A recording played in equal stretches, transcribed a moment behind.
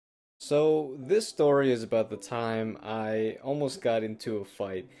So this story is about the time I almost got into a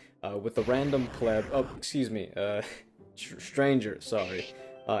fight with a random pleb. Oh, excuse me, stranger. Sorry,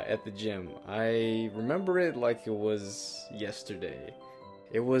 at the gym. I remember it like it was yesterday.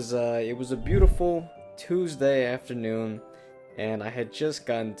 It was a beautiful Tuesday afternoon, and I had just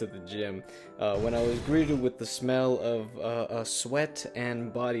gotten to the gym when I was greeted with the smell of sweat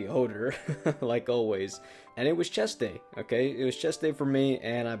and body odor, like always. And it was chest day, okay? It was chest day for me,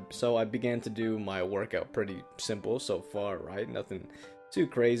 and I began to do my workout. Pretty simple so far, right? Nothing too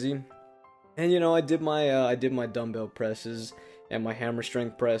crazy. And I did my dumbbell presses and my hammer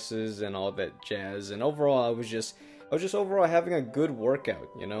strength presses and all that jazz. And overall, I was just overall having a good workout.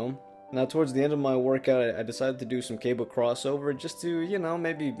 Now, towards the end of my workout, I decided to do some cable crossover just to,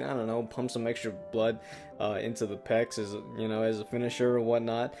 maybe, I don't know, pump some extra blood into the pecs as a finisher or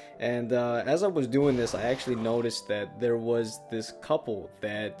whatnot. And as I was doing this, I actually noticed that there was this couple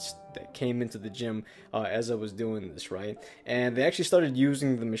that came into the gym as I was doing this, right? And they actually started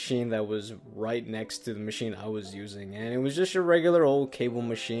using the machine that was right next to the machine I was using. And it was just a regular old cable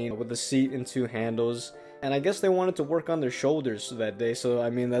machine with a seat and two handles. And I guess they wanted to work on their shoulders that day, so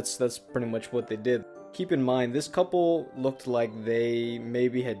I mean that's pretty much what they did. Keep in mind, this couple looked like they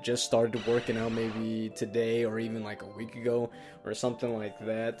maybe had just started working out maybe today or even like a week ago or something like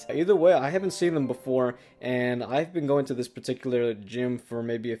that. Either way, I haven't seen them before, and I've been going to this particular gym for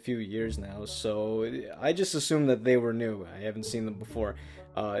maybe a few years now, so I just assumed that they were new. I haven't seen them before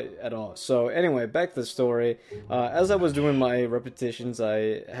at all. So anyway, back to the story. As I was doing my repetitions,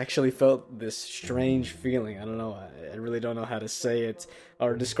 I actually felt this strange feeling. I don't know, I really don't know how to say it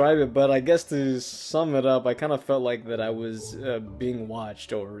or describe it, but I guess to sum it up, I kind of felt like that I was being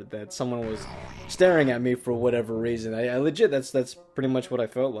watched, or that someone was staring at me for whatever reason. I legit, that's pretty much what I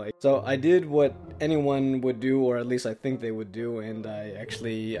felt like. So I did what anyone would do, or at least I think they would do, and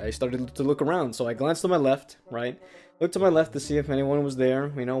I started to look around. So I glanced to my left, right? Looked to my left to see if anyone was there,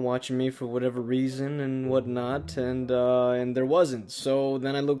 watching me for whatever reason and whatnot, and there wasn't. So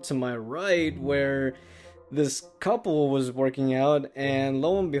then I looked to my right, where this couple was working out, and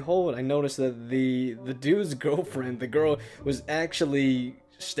lo and behold, I noticed that the dude's girlfriend, the girl, was actually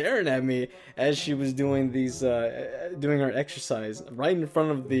staring at me as she was doing doing her exercise right in front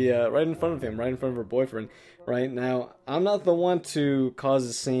of him, right in front of her boyfriend. Right now, I'm not the one to cause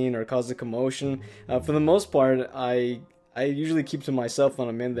a scene or cause a commotion. For the most part, I usually keep to myself when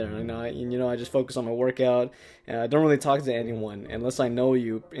I'm in there, and I just focus on my workout, and I don't really talk to anyone unless I know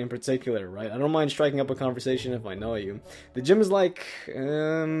you in particular, right? I don't mind striking up a conversation if I know you. The gym is like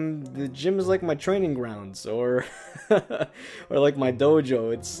my training grounds, or or like my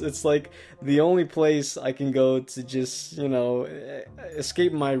dojo. It's like the only place I can go to just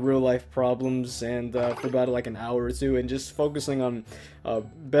escape my real life problems, and for about like an hour or two, and just focusing on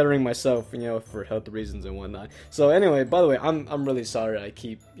bettering myself, for health reasons and whatnot. So anyway, by the way, I'm really sorry I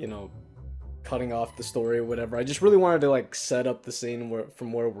keep cutting off the story or whatever. I just really wanted to like set up the scene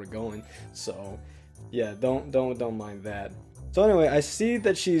from where we're going. So yeah, don't mind that. So anyway, I see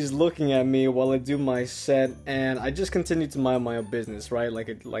that she's looking at me while I do my set, and I just continue to mind my own business, right? Like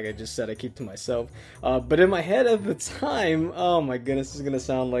I just said, I keep to myself. But in my head at the time, oh my goodness, this is gonna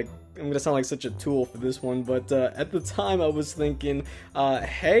sound like I'm gonna sound like such a tool for this one, but at the time I was thinking,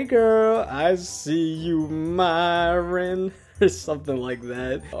 hey girl, I see you, Myron, or something like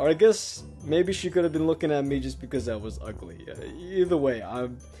that. Or I guess maybe she could have been looking at me just because I was ugly. Either way,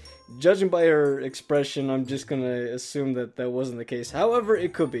 judging by her expression, I'm just gonna assume that that wasn't the case. However,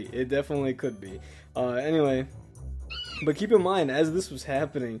 it could be. It definitely could be. Anyway, but keep in mind, as this was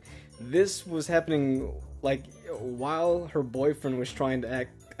happening like while her boyfriend was trying to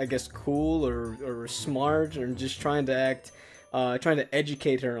act, I guess, cool or smart, or just trying to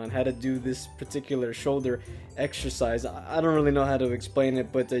educate her on how to do this particular shoulder exercise. I don't really know how to explain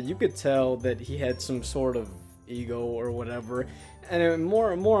it, but you could tell that he had some sort of ego or whatever, and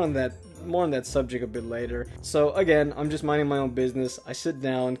more on that subject a bit later. So again, I'm just minding my own business. I sit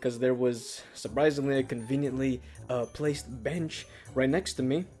down because there was surprisingly a conveniently placed bench right next to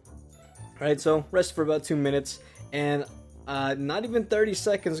me. Alright, so rest for about 2 minutes, and not even 30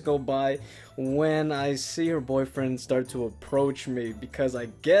 seconds go by when I see her boyfriend start to approach me, because I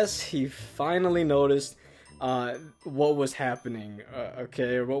guess he finally noticed what was happening,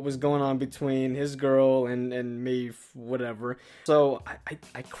 okay, or what was going on between his girl and me, whatever. So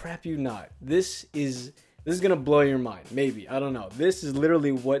I crap you not, this is gonna blow your mind, maybe, I don't know. This is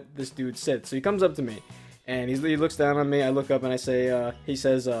literally what this dude said. So he comes up to me, and he looks down on me. I look up and I say, he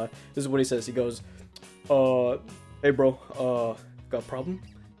says, this is what he says. He goes, hey bro, got a problem?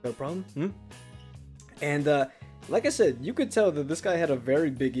 And Like I said, you could tell that this guy had a very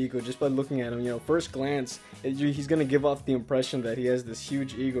big ego just by looking at him. You know, first glance, he's gonna give off the impression that he has this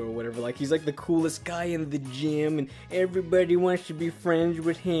huge ego or whatever. Like, he's like the coolest guy in the gym, and everybody wants to be friends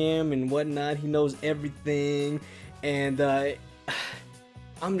with him and whatnot. He knows everything, and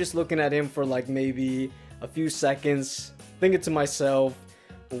I'm just looking at him for like maybe a few seconds, thinking to myself,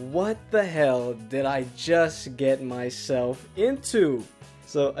 what the hell did I just get myself into?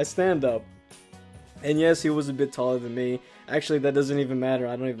 So I stand up. And yes, he was a bit taller than me. Actually, that doesn't even matter.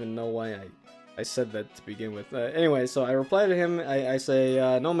 I don't even know why I said that to begin with. Anyway, so I reply to him. I say,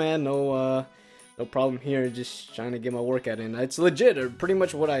 no man, no problem here. Just trying to get my workout in. It's legit. Or pretty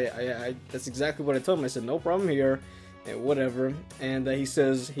much what that's exactly what I told him. I said, no problem here, and whatever. And he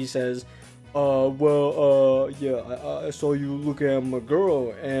says, well, yeah, I saw you looking at my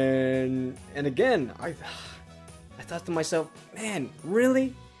girl, and again, I thought to myself, man,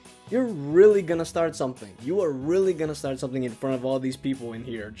 really? You're really gonna start something. You are really gonna start something in front of all these people in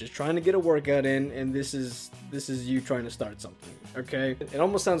here, just trying to get a workout in, and this is you trying to start something, okay? It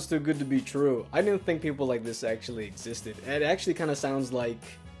almost sounds too good to be true. I didn't think people like this actually existed. It actually kind of sounds like,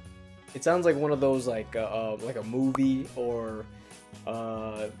 one of those like a movie, or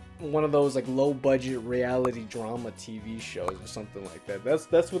one of those like low budget reality drama TV shows or something like that.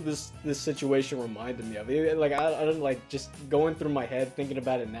 That's what this situation reminded me of. Like I don't like, just going through my head thinking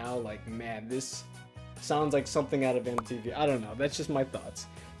about it now, like, man, this sounds like something out of MTV. I don't know, that's just my thoughts.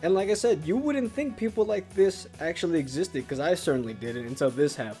 And like I said, you wouldn't think people like this actually existed, because I certainly didn't until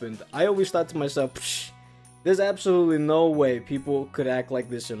this happened. I always thought to myself, psh, there's absolutely no way people could act like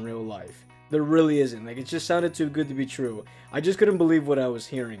this in real life. There really isn't. Like, it just sounded too good to be true. I just couldn't believe what I was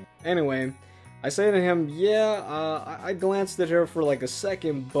hearing. Anyway, I say to him, yeah, I glanced at her for like a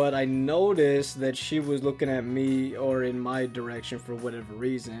second, but I noticed that she was looking at me or in my direction for whatever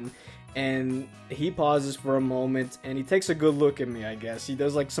reason. And he pauses for a moment, and he takes a good look at me, I guess. He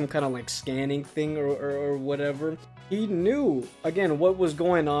does like some kind of like scanning thing or whatever. He knew, again, what was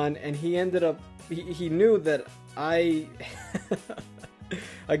going on, and he ended up, he knew that I...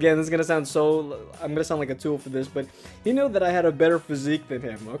 Again, this is gonna sound I'm gonna sound like a tool for this, but he knew that I had a better physique than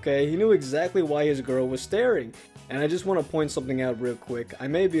him, okay? He knew exactly why his girl was staring. And I just want to point something out real quick. I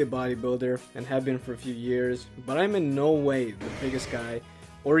may be a bodybuilder, and have been for a few years, but I'm in no way the biggest guy,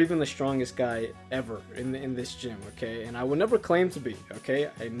 or even the strongest guy ever in this gym, okay? And I will never claim to be, okay?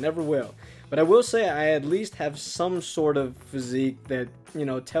 I never will. But I will say I at least have some sort of physique that, you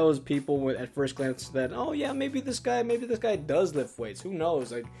know, tells people at first glance that, oh yeah, maybe this guy does lift weights. Who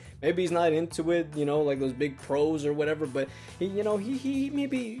knows? Like, maybe he's not into it, you know, like those big pros or whatever, but he, you know, he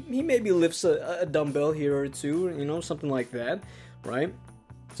maybe lifts a dumbbell here or two, you know, something like that, right?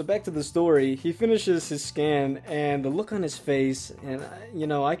 So back to the story, he finishes his scan, and the look on his face, and you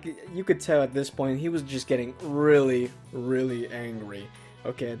know, you could tell at this point he was just getting really, really angry.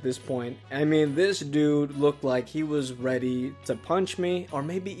 Okay, at this point, I mean, this dude looked like he was ready to punch me, or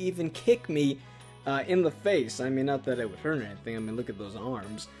maybe even kick me in the face. I mean, not that it would hurt or anything. I mean, look at those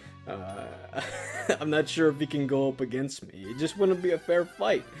arms. I'm not sure if he can go up against me. It just wouldn't be a fair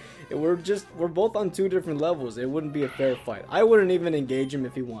fight. We're both on two different levels. It wouldn't be a fair fight. I wouldn't even engage him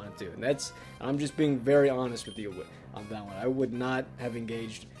if he wanted to. And I'm just being very honest with you on that one. I would not have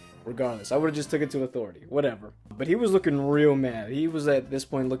engaged regardless. I would have just took it to authority. Whatever. But he was looking real mad. He was at this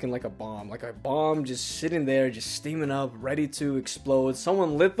point looking like a bomb. Like a bomb just sitting there, just steaming up, ready to explode.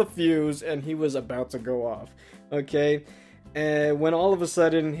 Someone lit the fuse and he was about to go off. Okay? And when all of a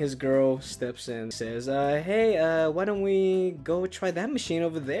sudden his girl steps in and says, hey, why don't we go try that machine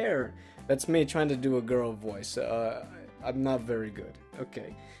over there? That's me trying to do a girl voice. I'm not very good.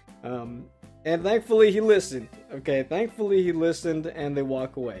 Okay. And thankfully he listened. Okay, thankfully he listened, and they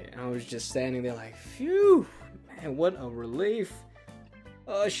walk away. And I was just standing there like, phew, man, what a relief.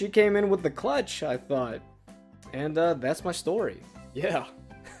 She came in with the clutch, I thought. And that's my story. Yeah,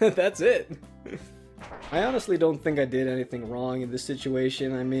 that's it. I honestly don't think I did anything wrong in this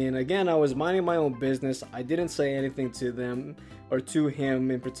situation. I mean, again, I was minding my own business. I didn't say anything to them, or to him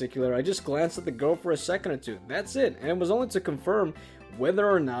in particular. I just glanced at the girl for a second or two. That's it. And it was only to confirm whether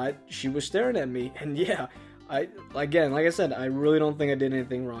or not she was staring at me. And yeah, again, like I said, I really don't think I did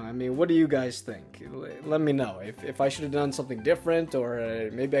anything wrong. I mean, what do you guys think? Let me know if I should have done something different, or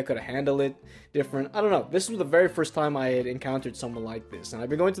maybe I could have handled it different. I don't know. This was the very first time I had encountered someone like this, and I've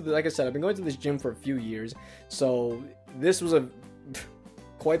been going to like I said, I've been going to this gym for a few years, so this was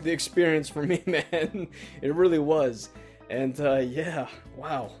quite the experience for me, man. It really was. And yeah,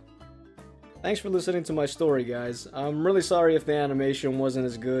 wow. Thanks for listening to my story, guys. I'm really sorry if the animation wasn't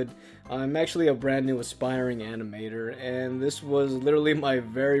as good. I'm actually a brand new aspiring animator, and this was literally my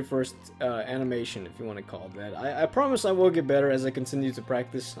very first animation, if you want to call it that. I promise I will get better as I continue to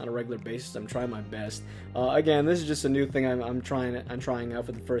practice on a regular basis. I'm trying my best. Again, this is just a new thing I'm trying out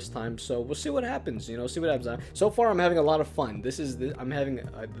for the first time, so we'll see what happens. You know, see what happens. So far, I'm having a lot of fun. I'm having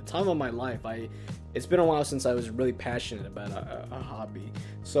the time of my life. It's been a while since I was really passionate about a hobby.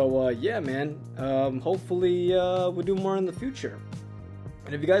 So yeah, man. Hopefully we'll do more in the future.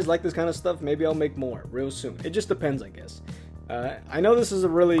 And if you guys like this kind of stuff, maybe I'll make more real soon. It just depends, I guess. I know this is a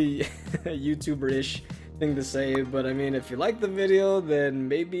really YouTuber-ish thing to say, but I mean, if you like the video, then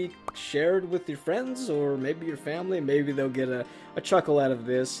maybe share it with your friends or maybe your family. Maybe they'll get a chuckle out of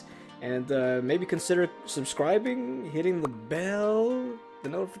this. And maybe consider subscribing, hitting the bell, the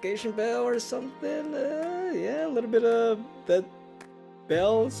notification bell or something. Yeah, a little bit of that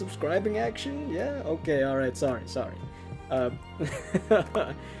bell subscribing action. Yeah, okay, alright, sorry.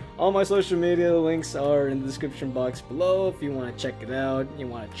 All my social media links are in the description box below if you want to check it out, you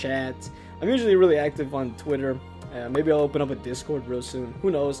want to chat. I'm usually really active on Twitter. Maybe I'll open up a Discord real soon. Who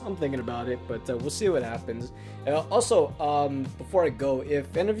knows? I'm thinking about it, but we'll see what happens. Also, before I go,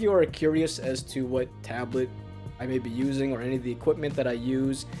 if any of you are curious as to what tablet I may be using or any of the equipment that I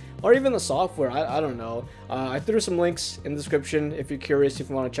use, or even the software, I don't know. I threw some links in the description if you're curious, if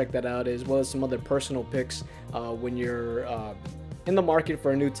you want to check that out, as well as some other personal picks when you're in the market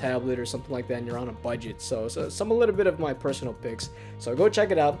for a new tablet or something like that and you're on a budget. So a little bit of my personal picks. So go check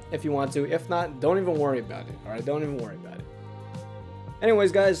it out if you want to. If not, don't even worry about it. Alright, don't even worry about it.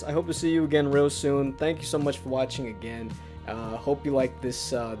 Anyways, guys, I hope to see you again real soon. Thank you so much for watching again. Hope you like this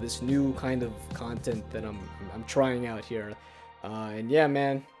this new kind of content that I'm trying out here. And yeah,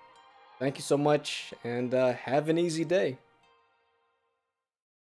 man, thank you so much, and have an easy day.